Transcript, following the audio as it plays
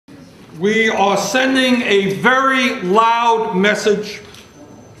We are sending a very loud message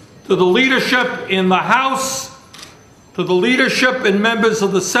to the leadership in the House, to the leadership and members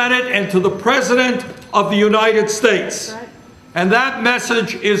of the Senate, and to the President of the United States. And that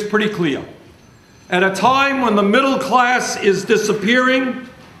message is pretty clear. At a time when the middle class is disappearing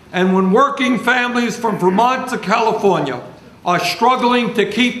and when working families from Vermont to California are struggling to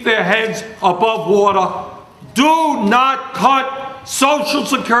keep their heads above water, do not cut Social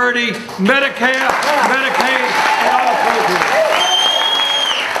Security, Medicare, Medicaid, and other programs.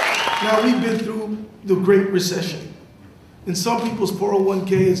 Now, we've been through the Great Recession, and some people's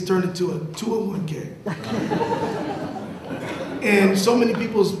 401k has turned into a 201k. And so many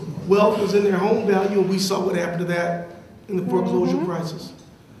people's wealth was in their home value, and we saw what happened to that in the foreclosure crisis.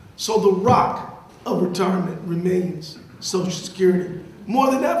 So the rock of retirement remains Social Security, more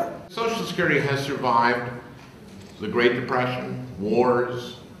than ever. Social Security has survived the Great Depression,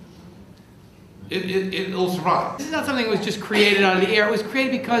 wars. It'll survive. This is not something that was just created out of the air. It was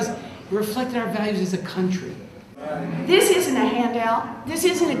created because it reflected our values as a country. This isn't a handout. This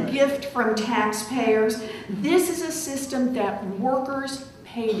isn't a gift from taxpayers. This is a system that workers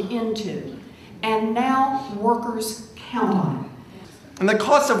paid into, and now workers count on. And the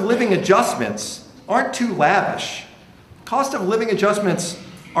cost of living adjustments aren't too lavish. Cost of living adjustments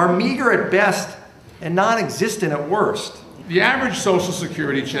are meager at best and non-existent at worst. The average Social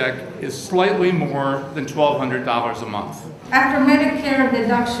Security check is slightly more than $1,200 a month. After Medicare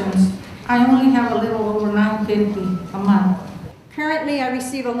deductions, I only have a little over $950 a month. Currently, I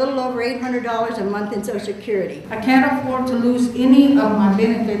receive a little over $800 a month in Social Security. I can't afford to lose any of my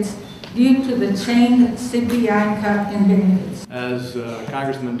benefits due to the chained CPI cut in benefits. As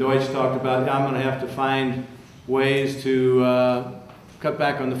Congressman Deutsch talked about, I'm going to have to find ways to cut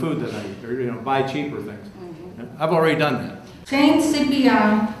back on the food that I eat, or buy cheaper things. I've already done that. Chained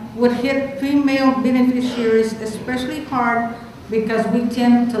CPI would hit female beneficiaries especially hard because we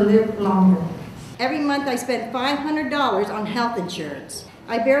tend to live longer. Every month I spend $500 on health insurance.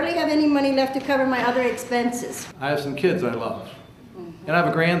 I barely have any money left to cover my other expenses. I have some kids I love, and I have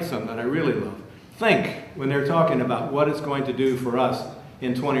a grandson that I really love. Think, when they're talking about what it's going to do for us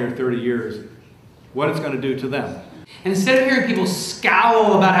in 20 or 30 years, what it's going to do to them. And instead of hearing people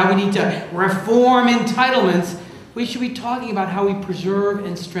scowl about how we need to reform entitlements, we should be talking about how we preserve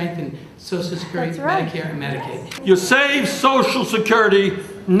and strengthen Social Security, Medicare, and Medicaid. You save Social Security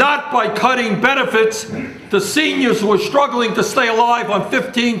not by cutting benefits to seniors who are struggling to stay alive on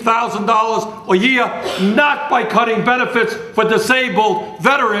 $15,000 a year, not by cutting benefits for disabled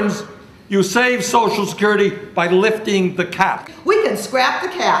veterans. You save Social Security by lifting the cap. We can scrap the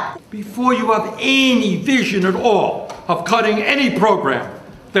cap. Before you have any vision at all of cutting any program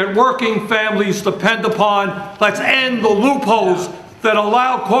that working families depend upon, let's end the loopholes that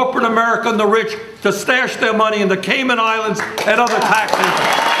allow corporate America and the rich to stash their money in the Cayman Islands and other tax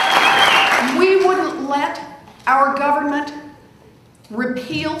havens. We wouldn't let our government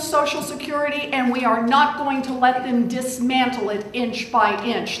repeal Social Security, and we are not going to let them dismantle it inch by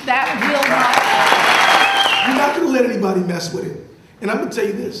inch. That will not. We're not going to let anybody mess with it. And I'm going to tell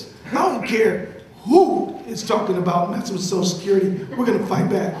you this. I don't care who is talking about messing with Social Security. We're going to fight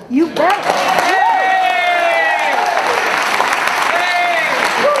back. You bet.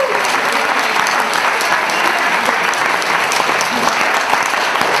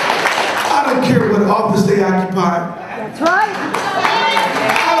 I don't care what office they occupy. That's right.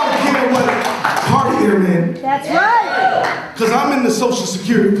 I don't care what party they're in. That's right. Because I'm in the Social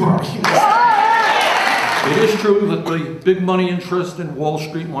Security party. It is true that the big money interests in Wall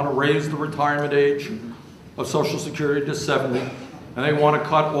Street want to raise the retirement age of Social Security to 70, and they want to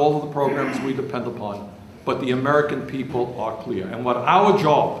cut all of the programs we depend upon. But the American people are clear. And what our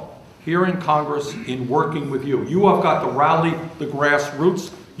job here in Congress, in working with you, you have got to rally the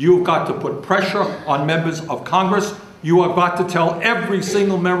grassroots. You've got to put pressure on members of Congress. You have got to tell every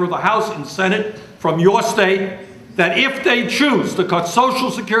single member of the House and Senate from your state that if they choose to cut Social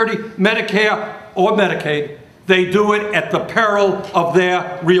Security, Medicare, or Medicaid, they do it at the peril of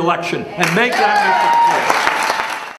their reelection. And make that message clear.